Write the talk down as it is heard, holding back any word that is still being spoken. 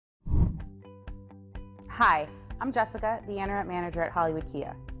Hi, I'm Jessica, the Internet Manager at Hollywood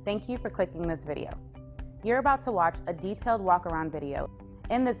Kia. Thank you for clicking this video. You're about to watch a detailed walk-around video.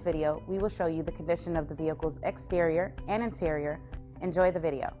 In this video, we will show you the condition of the vehicle's exterior and interior. Enjoy the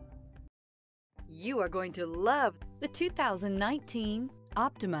video. You are going to love the 2019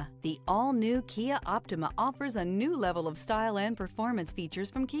 Optima. The all-new Kia Optima offers a new level of style and performance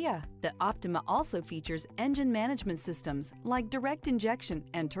features from Kia. The Optima also features engine management systems like direct injection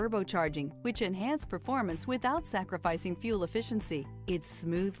and turbocharging, which enhance performance without sacrificing fuel efficiency. Its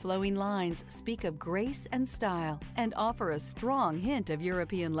smooth flowing lines speak of grace and style and offer a strong hint of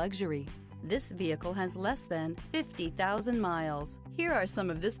European luxury. This vehicle has less than 50,000 miles. Here are some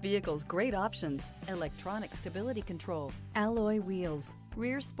of this vehicle's great options: electronic stability control, alloy wheels,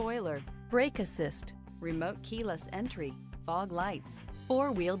 rear spoiler, brake assist, remote keyless entry, fog lights,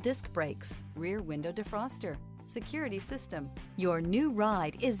 four-wheel disc brakes, rear window defroster, security system. Your new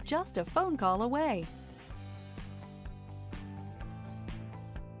ride is just a phone call away.